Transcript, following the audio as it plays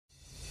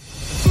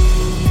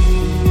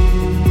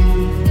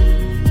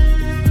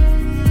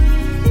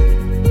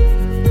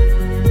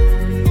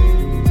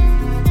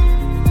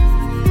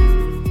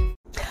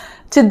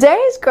Today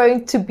is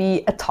going to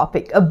be a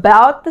topic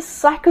about the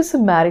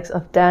psychosomatics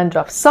of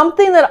dandruff,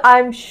 something that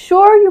I'm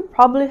sure you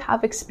probably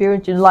have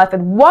experienced in life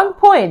at one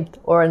point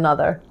or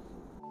another.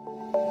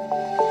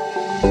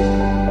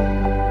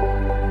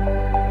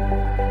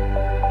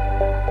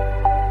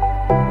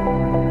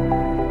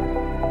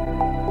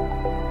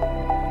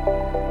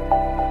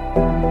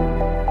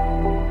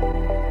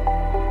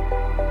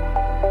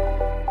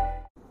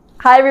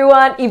 Hi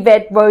everyone,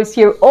 Yvette Rose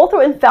here,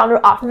 author and founder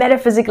of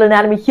Metaphysical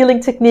Anatomy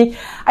Healing Technique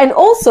and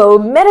also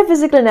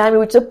Metaphysical Anatomy,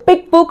 which is a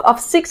big book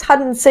of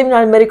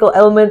 679 medical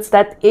elements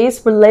that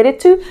is related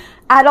to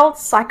adult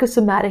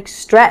psychosomatic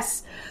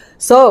stress.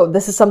 So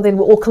this is something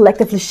we all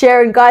collectively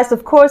share. And guys,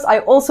 of course, I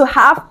also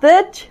have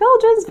the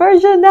children's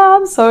version now.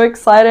 I'm so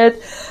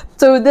excited.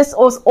 So this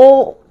was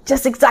all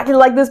just exactly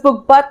like this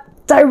book, but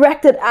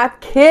directed at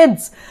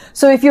kids.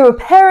 So if you're a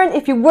parent,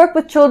 if you work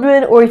with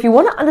children, or if you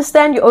want to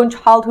understand your own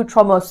childhood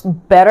traumas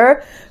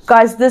better,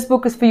 guys, this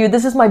book is for you.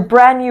 This is my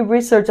brand new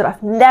research that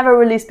I've never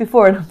released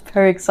before, and I'm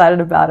very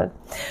excited about it.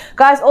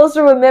 Guys,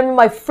 also remember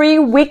my free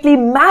weekly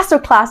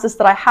masterclasses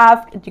that I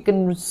have. You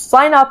can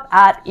sign up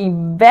at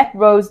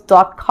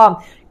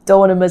YvetteRose.com. Don't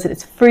want to miss it.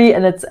 It's free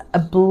and it's a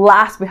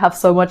blast. We have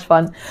so much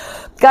fun.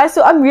 Guys,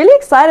 so I'm really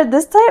excited.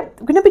 This time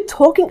we're going to be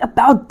talking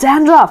about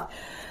dandruff.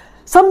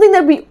 Something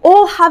that we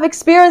all have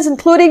experienced,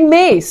 including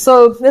me.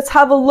 So let's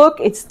have a look.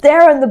 It's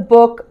there in the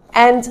book.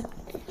 And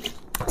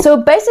so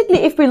basically,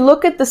 if we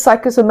look at the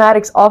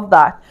psychosomatics of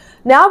that,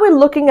 now we're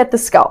looking at the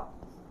scalp.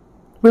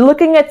 We're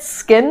looking at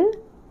skin.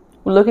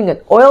 We're looking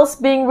at oils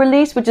being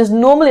released, which is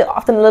normally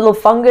often a little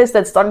fungus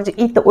that's starting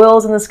to eat the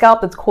oils in the scalp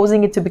that's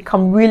causing it to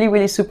become really,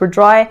 really super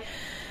dry.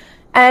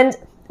 And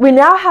we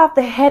now have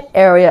the head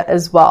area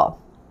as well.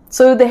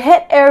 So the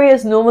head area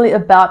is normally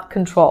about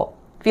control.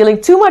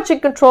 Feeling too much in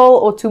control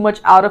or too much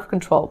out of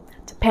control.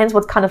 Depends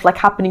what's kind of like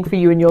happening for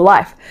you in your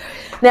life.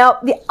 Now,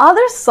 the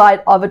other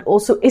side of it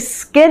also is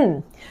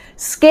skin.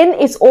 Skin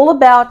is all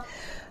about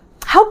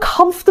how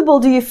comfortable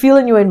do you feel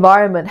in your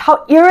environment?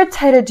 How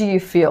irritated do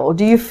you feel?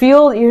 Do you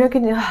feel you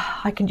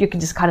can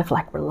just kind of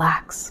like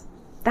relax?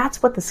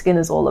 That's what the skin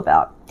is all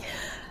about.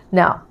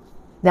 Now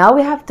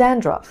we have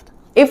dandruff.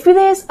 If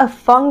there's a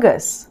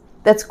fungus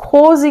that's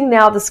causing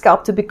now the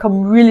scalp to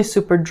become really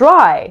super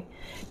dry,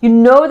 you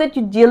know that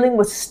you're dealing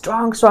with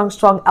strong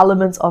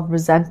elements of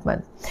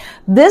resentment.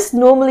 This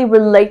normally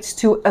relates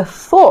to a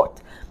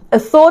thought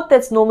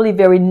that's normally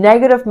very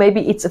negative.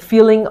 Maybe it's a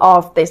feeling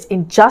of there's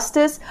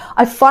injustice.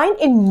 I find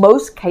in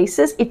most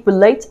cases it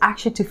relates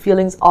actually to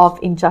feelings of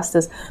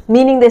injustice,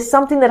 meaning there's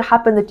something that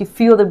happened that you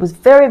feel that was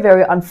very,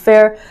 very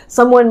unfair.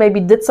 Someone maybe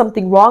did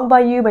something wrong by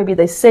you. Maybe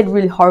they said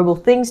really horrible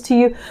things to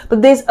you,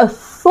 but there's a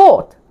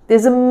thought,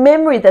 there's a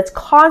memory that's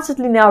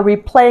constantly now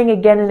replaying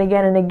again and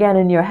again and again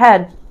in your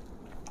head.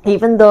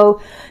 Even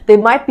though there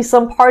might be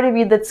some part of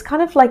you that's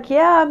kind of like,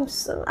 I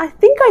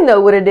think I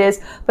know what it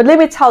is. But let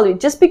me tell you,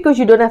 just because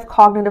you don't have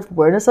cognitive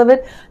awareness of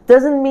it,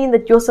 doesn't mean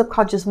that your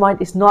subconscious mind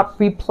is not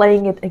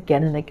replaying it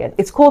again and again.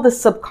 It's called the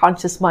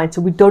subconscious mind. So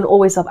we don't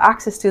always have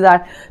access to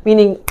that,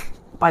 meaning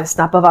by the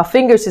snap of our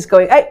fingers, it's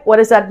going, hey, what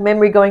is that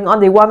memory going on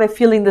there? Why am I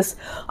feeling this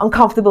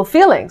uncomfortable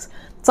feelings?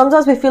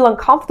 Sometimes we feel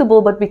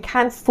uncomfortable, but we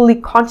can't fully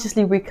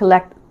consciously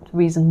recollect the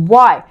reason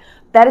why.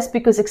 That is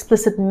because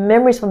explicit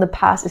memories from the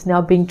past is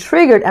now being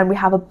triggered and we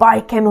have a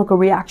biochemical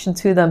reaction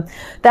to them.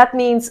 That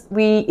means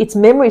it's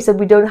memories that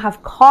we don't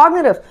have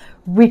cognitive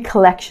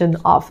recollection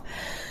of.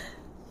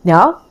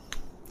 Now,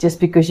 just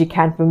because you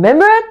can't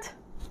remember it,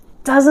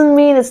 doesn't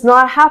mean it's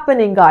not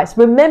happening, guys.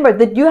 Remember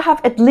that you have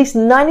at least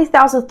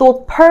 90,000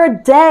 thoughts per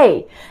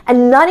day,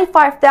 and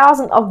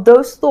 95,000 of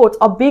those thoughts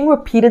are being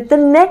repeated the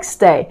next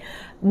day.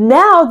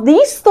 Now,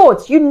 these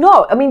thoughts, you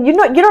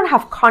don't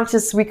have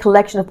conscious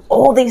recollection of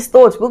all these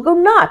thoughts. We'll go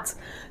nuts.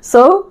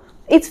 So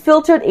it's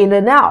filtered in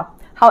and out.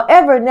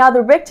 However, now the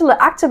reticular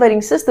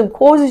activating system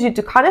causes you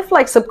to kind of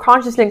like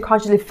subconsciously and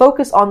consciously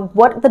focus on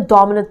what the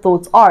dominant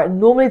thoughts are. And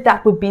normally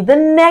that would be the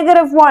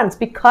negative ones,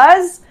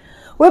 because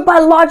we're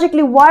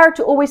biologically wired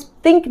to always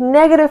think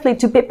negatively,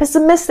 to be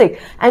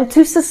pessimistic, and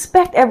to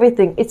suspect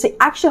everything. It's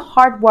actually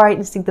hardwired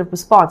instinctive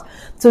response.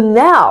 So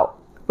now,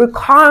 we're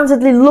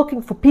constantly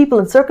looking for people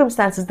and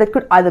circumstances that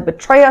could either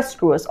betray us,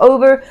 screw us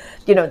over.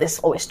 There's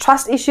always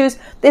trust issues.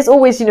 There's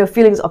always,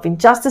 feelings of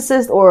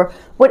injustices or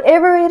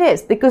whatever it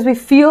is, because we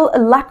feel a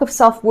lack of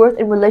self-worth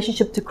in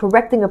relationship to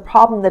correcting a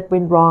problem that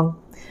went wrong.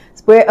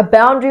 It's where a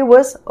boundary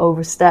was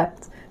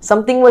overstepped.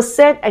 Something was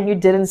said and you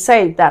didn't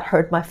say, that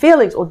hurt my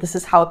feelings, or this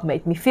is how it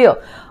made me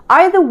feel.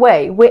 Either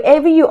way,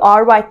 wherever you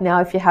are right now,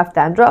 if you have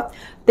dandruff,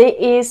 there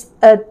is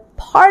a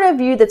part of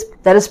you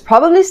that is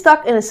probably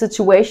stuck in a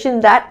situation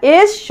that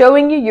is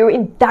showing you're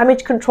in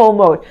damage control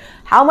mode.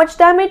 How much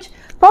damage?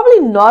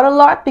 Probably not a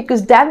lot,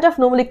 because dandruff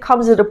normally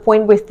comes at a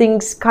point where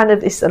things kind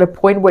of is at a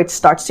point where it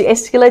starts to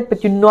escalate,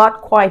 but you're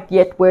not quite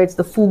yet where it's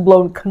the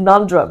full-blown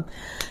conundrum.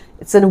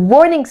 It's a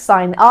warning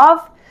sign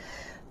of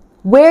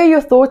where are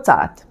your thoughts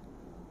at?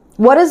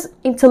 What is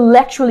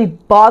intellectually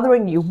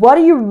bothering you? What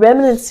are you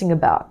reminiscing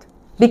about?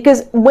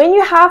 Because when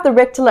you have the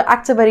reticular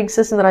activating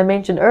system that I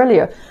mentioned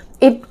earlier,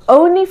 It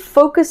only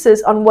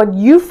focuses on what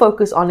you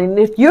focus on. And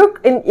if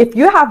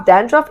you have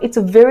dandruff, it's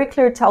a very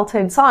clear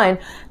telltale sign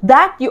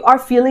that you are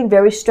feeling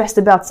very stressed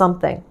about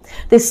something.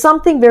 There's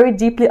something very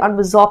deeply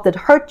unresolved that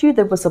hurt you,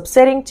 that was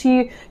upsetting to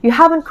you. You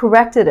haven't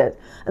corrected it.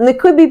 And it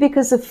could be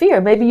because of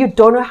fear. Maybe you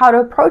don't know how to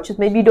approach it.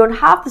 Maybe you don't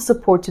have the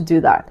support to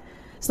do that.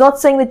 It's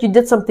not saying that you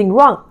did something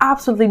wrong.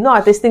 Absolutely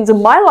not. There's things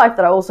in my life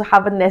that I also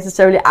haven't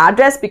necessarily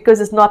addressed because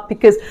it's not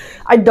because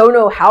I don't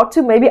know how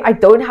to. Maybe I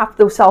don't have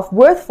the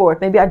self-worth for it.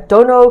 Maybe I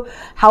don't know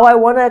how I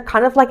want to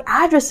kind of like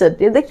address it.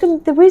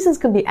 The reasons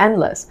can be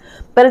endless.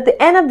 But at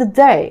the end of the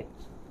day,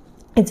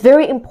 it's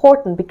very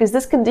important because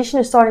this condition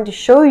is starting to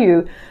show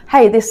you,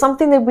 hey, there's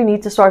something that we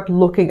need to start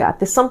looking at.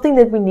 There's something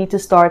that we need to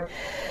start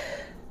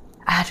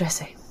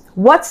addressing.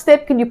 What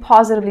step can you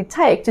positively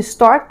take to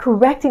start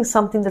correcting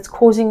something that's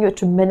causing you a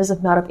tremendous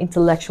amount of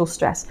intellectual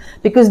stress?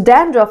 Because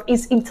dandruff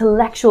is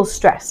intellectual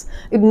stress.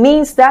 It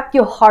means that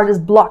your heart is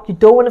blocked. You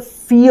don't want to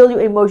feel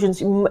your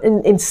emotions.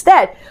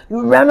 Instead,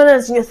 you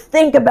reminisce and you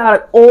think about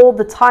it all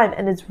the time,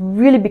 and it's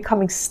really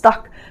becoming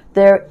stuck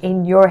there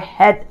in your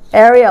head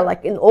area,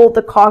 like in all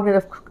the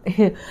cognitive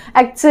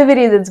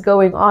activity that's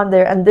going on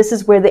there. And this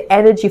is where the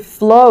energy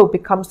flow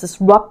becomes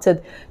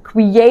disrupted,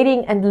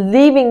 creating and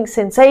leaving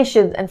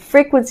sensations and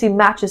frequency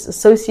matches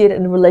associated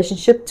in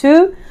relationship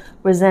to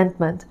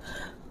resentment.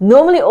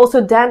 Normally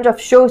also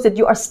dandruff shows that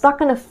you are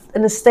stuck in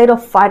a state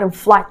of fight and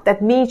flight.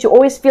 That means you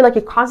always feel like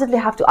you constantly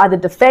have to either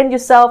defend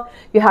yourself,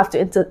 you have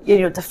to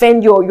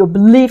defend your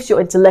beliefs, your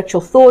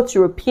intellectual thoughts,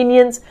 your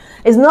opinions.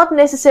 It's not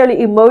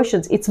necessarily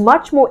emotions. It's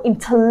much more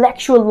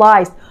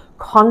intellectualized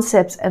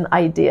concepts and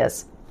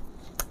ideas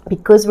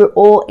because we're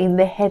all in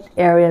the head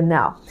area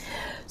now.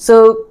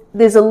 So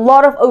there's a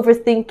lot of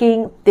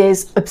overthinking.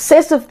 There's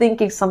obsessive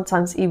thinking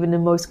sometimes even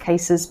in most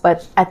cases.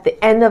 But at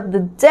the end of the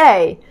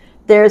day,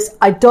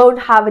 I don't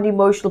have an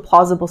emotional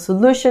plausible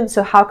solution,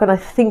 so how can I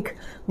think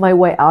my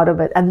way out of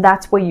it? And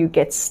that's where you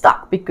get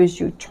stuck because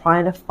you're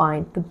trying to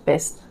find the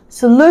best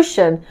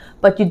solution,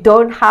 but you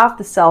don't have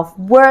the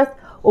self-worth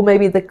or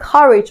maybe the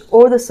courage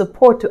or the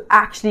support to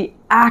actually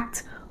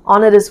act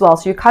on it as well.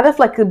 So you're kind of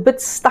like a bit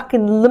stuck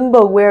in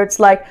limbo where it's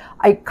like,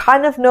 I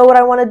kind of know what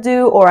I want to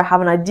do, or I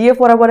have an idea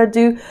of what I want to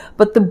do,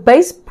 but the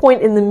base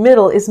point in the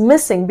middle is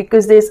missing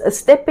because there's a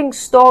stepping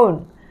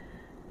stone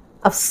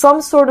of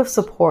some sort of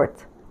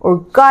support or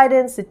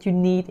guidance that you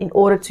need in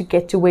order to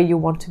get to where you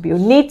want to be or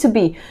need to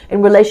be in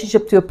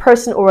relationship to a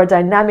person or a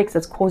dynamic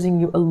that's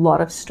causing you a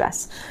lot of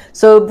stress.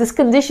 So this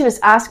condition is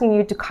asking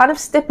you to kind of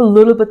step a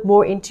little bit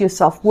more into your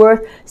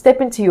self-worth,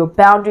 step into your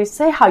boundaries,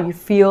 say how you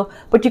feel,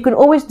 but you can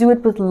always do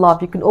it with love.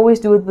 You can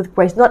always do it with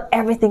grace. Not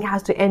everything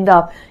has to end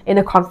up in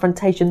a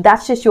confrontation.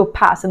 That's just your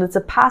past, and it's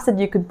a past that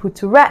you can put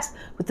to rest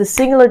with the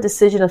singular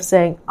decision of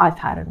saying, I've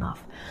had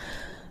enough.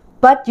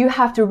 But you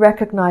have to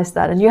recognize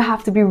that, and you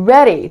have to be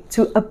ready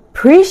to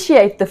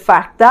appreciate the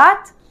fact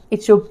that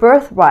it's your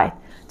birthright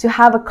to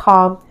have a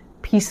calm,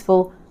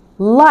 peaceful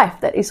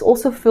life that is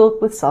also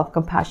filled with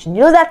self-compassion.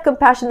 You know that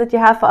compassion that you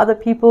have for other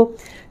people?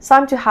 It's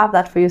time to have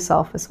that for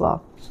yourself as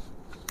well.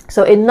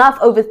 So enough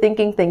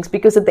overthinking things,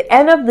 because at the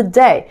end of the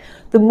day,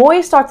 the more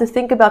you start to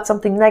think about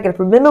something negative,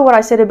 remember what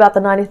I said about the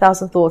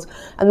 90,000 thoughts,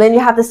 and then you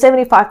have the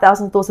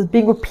 75,000 thoughts that's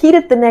being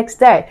repeated the next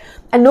day.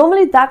 And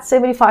normally that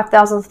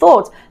 75,000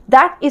 thoughts,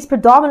 that is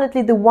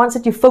predominantly the ones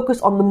that you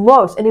focus on the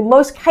most. And in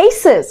most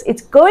cases,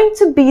 it's going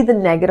to be the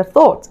negative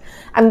thoughts.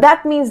 And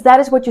that means that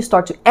is what you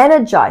start to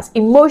energize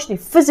emotionally,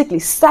 physically,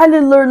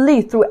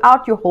 cellularly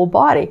throughout your whole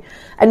body.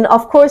 And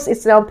of course,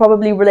 it's now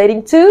probably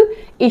relating to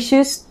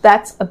issues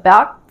that's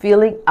about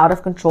feeling out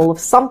of control of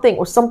something,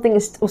 or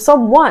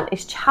someone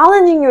is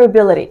challenging your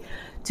ability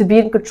to be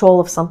in control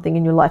of something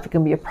in your life. It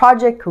can be a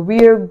project,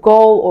 career,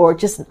 goal, or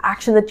just an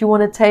action that you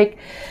want to take.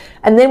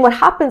 And then what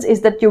happens is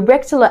that your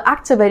reticular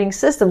activating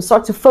system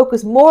starts to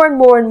focus more and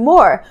more and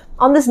more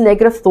on this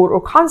negative thought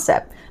or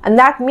concept. And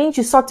that means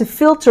you start to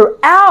filter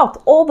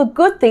out all the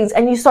good things,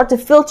 and you start to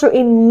filter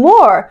in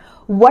more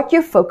what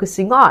you're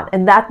focusing on.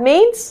 And that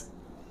means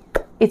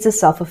it's a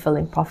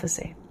self-fulfilling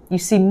prophecy. You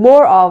see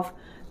more of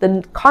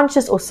the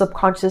conscious or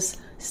subconscious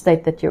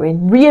state that you're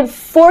in,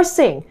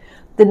 reinforcing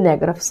the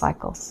negative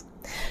cycles.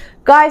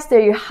 Guys,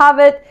 there you have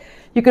it.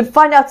 You can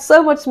find out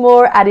so much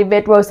more at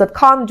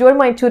YvetteRose.com. Join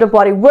my Intuitive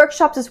Body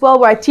workshops as well,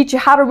 where I teach you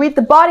how to read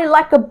the body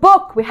like a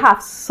book. We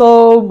have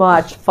so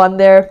much fun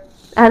there.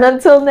 And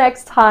until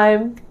next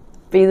time,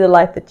 be the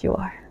light that you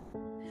are.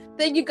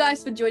 Thank you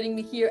guys for joining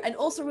me here. And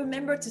also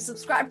remember to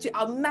subscribe to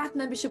our Math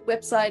membership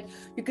website.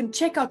 You can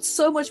check out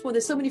so much more.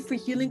 There's so many free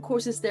healing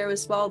courses there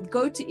as well.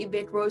 Go to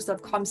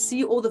YvetteRose.com.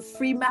 See all the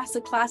free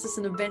masterclasses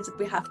and events that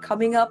we have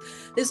coming up.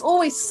 There's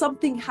always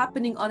something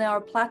happening on our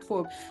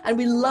platform. And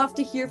we love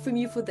to hear from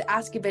you for the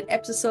Ask Yvette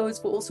episodes,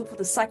 but also for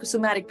the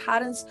psychosomatic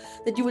patterns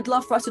that you would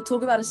love for us to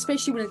talk about,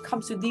 especially when it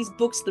comes to these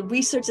books, the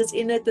research that's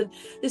in it. And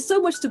there's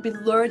so much to be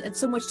learned and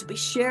so much to be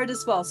shared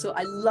as well. So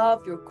I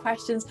love your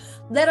questions.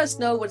 Let us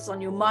know what's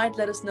on your mind. comment,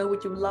 let us know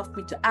what you would love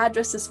me to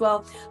address as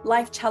well.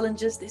 Life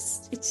challenges,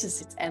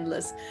 it's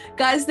endless.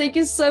 Guys, thank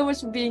you so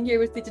much for being here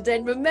with me today.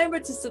 And remember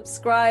to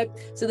subscribe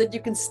so that you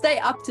can stay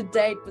up to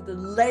date with the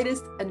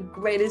latest and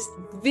greatest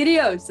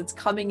videos that's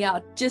coming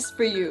out just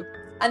for you.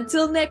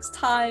 Until next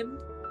time,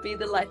 be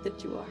the light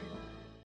that you are.